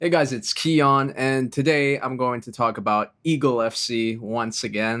Hey guys, it's Keon, and today I'm going to talk about Eagle FC once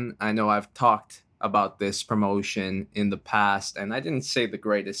again. I know I've talked about this promotion in the past, and I didn't say the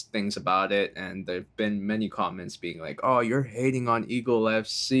greatest things about it, and there have been many comments being like, oh, you're hating on Eagle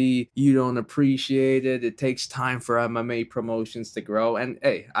FC, you don't appreciate it, it takes time for MMA promotions to grow. And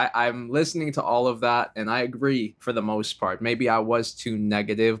hey, I'm listening to all of that, and I agree for the most part. Maybe I was too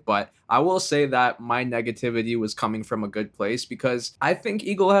negative, but I will say that my negativity was coming from a good place because I think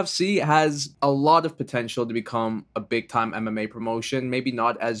Eagle FC has a lot of potential to become a big time MMA promotion. Maybe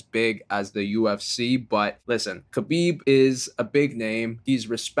not as big as the UFC, but listen, Khabib is a big name. He's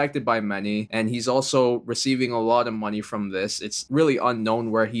respected by many, and he's also receiving a lot of money from this. It's really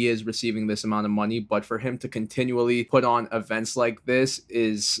unknown where he is receiving this amount of money, but for him to continually put on events like this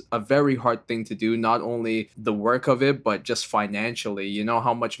is a very hard thing to do. Not only the work of it, but just financially. You know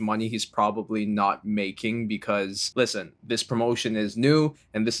how much money he's probably not making because listen, this promotion is new,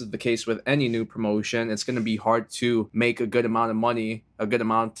 and this is the case with any new promotion. It's going to be hard to make a good amount of money, a good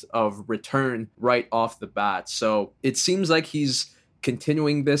amount of return right off the bat. So it seems like he's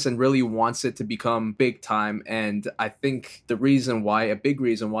continuing this and really wants it to become big time. And I think a big reason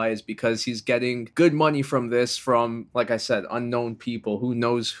why is because he's getting good money from this from, like I said, unknown people. Who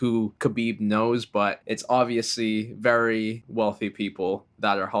knows who Khabib knows, but it's obviously very wealthy people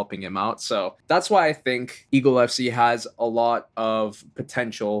that are helping him out. So that's why I think Eagle FC has a lot of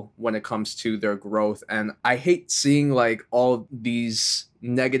potential when it comes to their growth. And I hate seeing like all these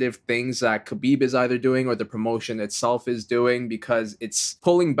negative things that Khabib is either doing or the promotion itself is doing because it's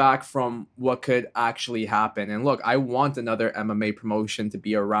pulling back from what could actually happen. And look, I want another MMA promotion to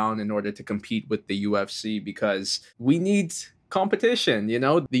be around in order to compete with the UFC because we need competition.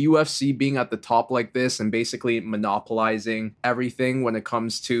 The UFC being at the top like this and basically monopolizing everything when it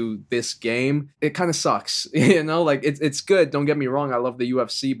comes to this game, it kind of sucks. Like it's good, don't get me wrong, I love the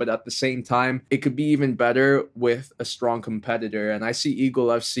UFC, but at the same time it could be even better with a strong competitor, and I see Eagle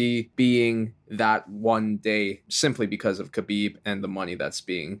FC being that one day simply because of Khabib and the money that's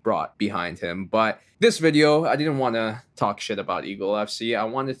being brought behind him. But this video, I didn't want to talk shit about Eagle FC. I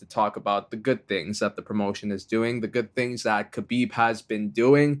wanted to talk about the good things that the promotion is doing, the good things that Khabib has been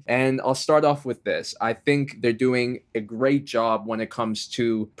doing. And I'll start off with this. I think they're doing a great job when it comes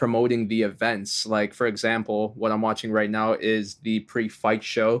to promoting the events. Like, for example, what I'm watching right now is the pre-fight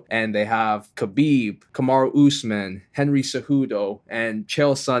show, and they have Khabib, Kamaru Usman, Henry Cejudo, and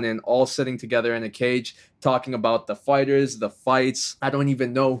Chael Sonnen all sitting together in a cage talking about the fighters, the fights. I don't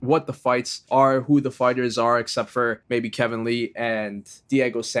even know what the fights are, who the fighters are, except for maybe Kevin Lee and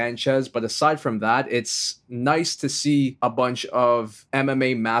Diego Sanchez. But aside from that, it's nice to see a bunch of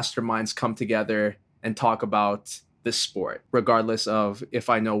MMA masterminds come together and talk about this sport, regardless of if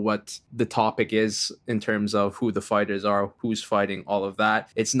I know what the topic is in terms of who the fighters are, who's fighting, all of that.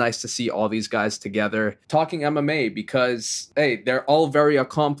 It's nice to see all these guys together talking MMA because, hey, they're all very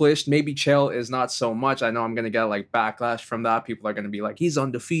accomplished. Maybe Chael is not so much. I know I'm going to get like backlash from that. People are going to be like, he's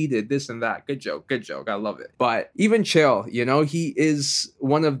undefeated, this and that. Good joke. I love it. But even Chael, he is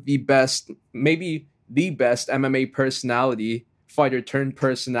one of the best, maybe the best MMA fighter turned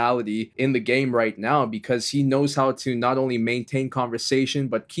personality in the game right now because he knows how to not only maintain conversation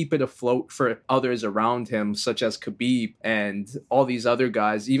but keep it afloat for others around him, such as Khabib and all these other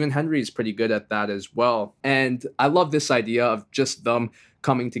guys. Even Henry is pretty good at that as well. And I love this idea of just them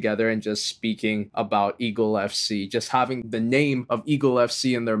coming together and just speaking about Eagle FC. Just having the name of Eagle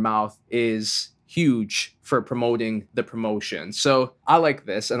FC in their mouth is huge for promoting the promotion. So I like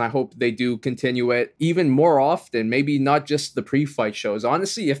this, and I hope they do continue it even more often. Maybe not just the pre-fight shows.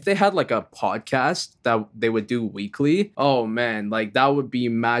 Honestly, if they had like a podcast that they would do weekly, oh man, like that would be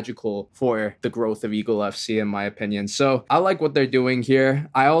magical for the growth of Eagle FC in my opinion. So I like what they're doing here.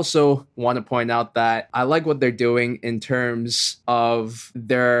 I also want to point out that I like what they're doing in terms of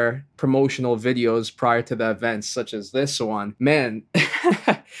their promotional videos prior to the events, such as this one. Man,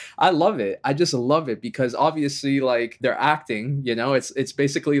 I love it. I just love it because obviously like they're acting, it's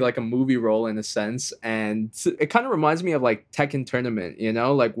basically like a movie role in a sense. And it kind of reminds me of like Tekken Tournament,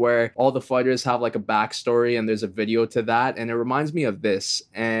 like where all the fighters have like a backstory and there's a video to that. And it reminds me of this.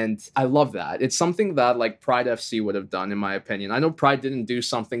 And I love that. It's something that like Pride FC would have done in my opinion. I know Pride didn't do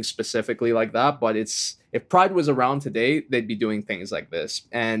something specifically like that, but it's if Pride was around today, they'd be doing things like this.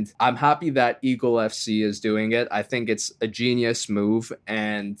 And I'm happy that Eagle FC is doing it. I think it's a genius move.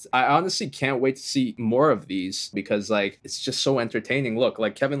 And I honestly can't wait to see more of these because like it's just so entertaining. Look,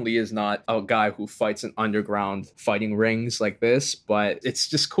 like Kevin Lee is not a guy who fights in underground fighting rings like this, but it's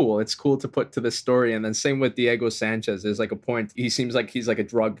just cool. It's cool to put to the story. And then same with Diego Sanchez. There's like a point. He seems like he's like a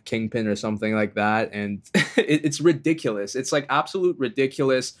drug kingpin or something like that. And it's ridiculous. It's like absolute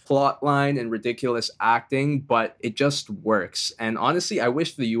ridiculous plot line and ridiculous acting, but it just works. And honestly, I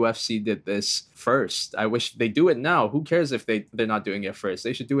wish the UFC did this first. I wish they do it now. Who cares if they're not doing it first?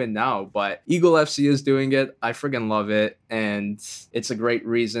 They should do it now. But Eagle FC is doing it. I friggin' love it. And it's a great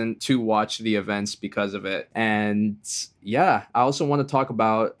reason to watch the events because of it. And yeah, I also want to talk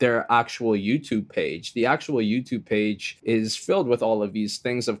about their actual YouTube page. The actual YouTube page is filled with all of these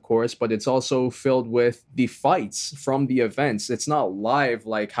things, of course, but it's also filled with the fights from the events. It's not live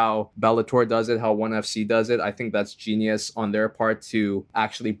like how Bellator does it, how ONE FC does it. I think that's genius on their part to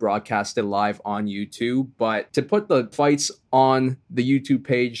actually broadcast it live on YouTube. But to put the fights on the YouTube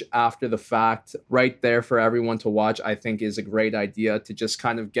page after the fact right there for everyone to watch, I think is a great idea to just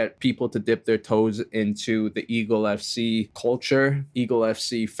kind of get people to dip their toes into the Eagle FC culture, Eagle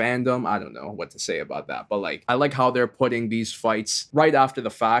FC fandom. I don't know what to say about that, but like I like how they're putting these fights right after the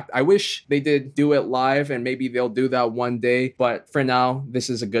fact. I wish they did do it live and maybe they'll do that one day, but for now this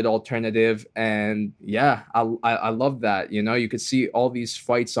is a good alternative. And yeah, I love that. You know, you could see all these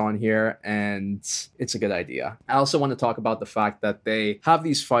fights on here and it's a good idea. I also want to talk about the fact that they have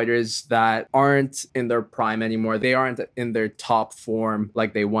these fighters that aren't in their prime anymore. They aren't in their top form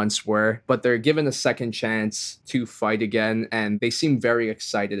like they once were, but they're given a second chance to fight again, and they seem very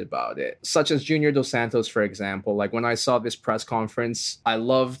excited about it. Such as Junior Dos Santos, for example. Like when I saw this press conference, I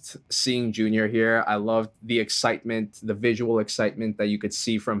loved seeing Junior here. I loved the excitement, the visual excitement that you could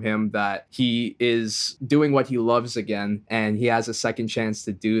see from him, that he is doing what he loves again, and he has a second chance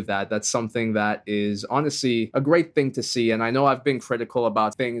to do that. That's something that is honestly a great thing to see. And I know I've been critical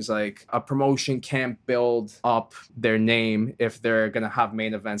about things like a promotion can't build up their name if they're going to have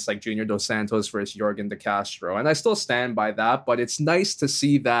main events like Junior Dos Santos versus Yorgan De Castro. And I still stand by that, but it's nice to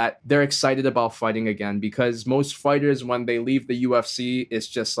see that they're excited about fighting again, because most fighters, when they leave the UFC, it's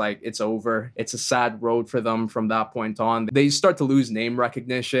just like, it's over. It's a sad road for them from that point on. They start to lose name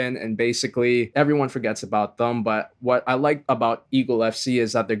recognition and basically everyone forgets about them. But what I like about Eagle FC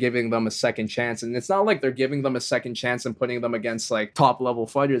is that they're giving them a second chance. And it's not like they're giving them a second chance and putting them against like top level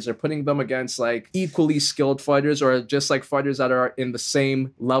fighters. They're putting them against like equally skilled fighters or just like fighters that are in the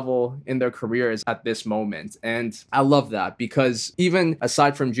same level in their careers at this moment. And I love that, because even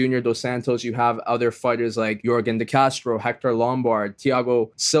aside from Junior Dos Santos, you have other fighters like Yorgan De Castro, Hector Lombard,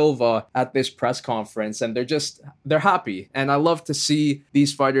 Thiago Silva at this press conference, and they're happy. And I love to see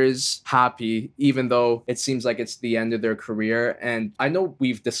these fighters happy, even though it seems like it's the end of their career. And I know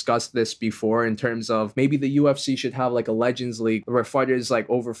we've discussed this before in terms of maybe the UFC should have like a Legends League where fighters like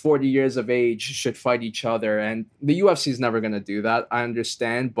over 40 years of age should fight each other. And the UFC is never going to do that, I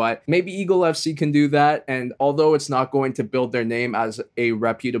understand, but maybe Eagle FC can do that. And although it's not going to build their name as a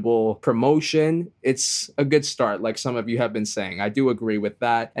reputable promotion, it's a good start, like some of you have been saying. I do agree with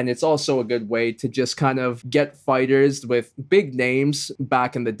that. And it's also a good way to just kind of get fighters with big names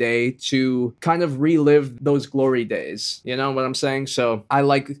back in the day to kind of relive those glory days. You know what I'm saying? So I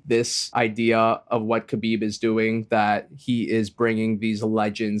like this idea of what Khabib is doing, that he is bringing these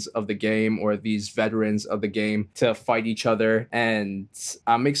legends of the game or these veterans of the game to fight each other. And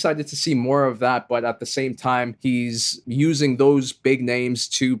I'm excited to see more of that. But at the same time, he's using those big names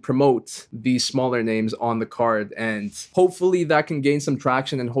to promote these smaller names on the card. And hopefully that can gain some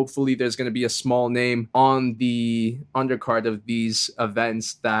traction. And hopefully there's going to be a small name on the undercard of these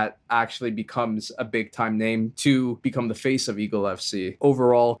events that actually becomes a big time name to become the face of Eagle FC.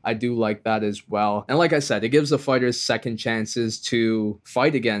 Overall, I do like that as well. And like I said, it gives the fighters second chances to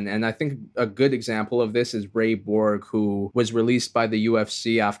fight again. And I think a good example of this is Ray Borg, who was released by the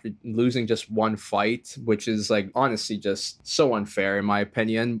UFC after losing just one fight, which is like honestly just so unfair in my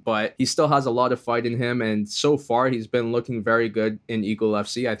opinion, but he still has a lot of fight in him. And so far he's been looking very good in Eagle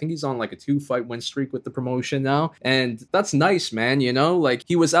FC. I think he's on like a 2-fight win streak with the promotion now. And that's nice, man. You know, like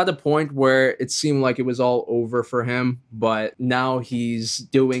he was at a point where it seemed like it was all over for him, but now he's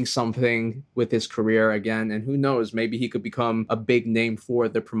doing something with his career again. And who knows, knows, maybe he could become a big name for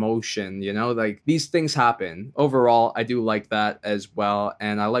the promotion, you know? Like, these things happen. Overall, I do like that as well,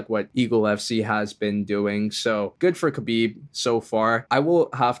 and I like what Eagle FC has been doing, so good for Khabib so far. I will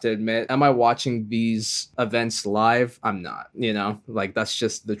have to admit, am I watching these events live? I'm not, you know? Like, that's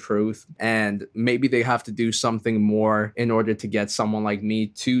just the truth, and maybe they have to do something more in order to get someone like me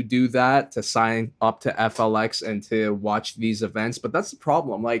to do that, to sign up to FLX and to watch these events. But that's the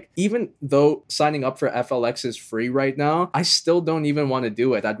problem. Like, even though signing up for FLX is free right now, I still don't even want to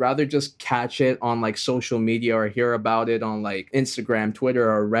do it. I'd rather just catch it on like social media or hear about it on like Instagram, Twitter,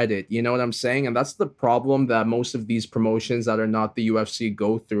 or Reddit. You know what I'm saying? And that's the problem that most of these promotions that are not the UFC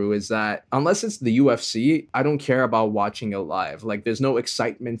go through, is that unless it's the UFC, I don't care about watching it live. Like, there's no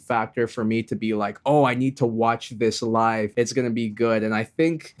excitement factor for me to be like, oh, I need to watch this live. It's going to be good. And I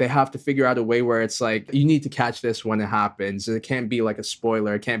think they have to figure out a way where it's like, you need to catch this when it happens. It can't be like a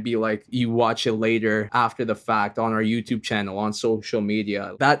spoiler. It can't be like you watch it later after the fact on our YouTube channel, on social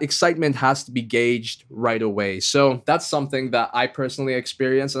media. That excitement has to be gauged right away. So that's something that I personally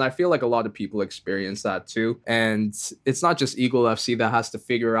experience, and I feel like a lot of people experience that too. And it's not just Eagle FC that has to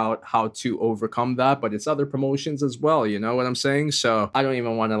figure out how to overcome that, but it's other promotions as well. You know what I'm saying? So I don't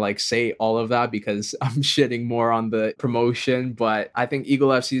even want to like say all of that because I'm shitting more on the promotion, but I think Eagle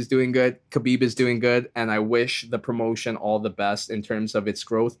FC is doing good. Khabib is doing good, and I wish the promotion all the best in terms of its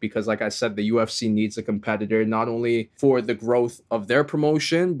growth, because like I said, the UFC needs a competitor, not only for the growth of their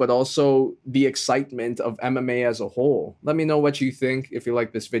promotion, but also the excitement of MMA as a whole. Let me know what you think. If you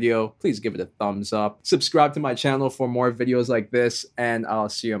like this video, please give it a thumbs up. Subscribe to my channel for more videos like this, and I'll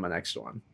see you on my next one.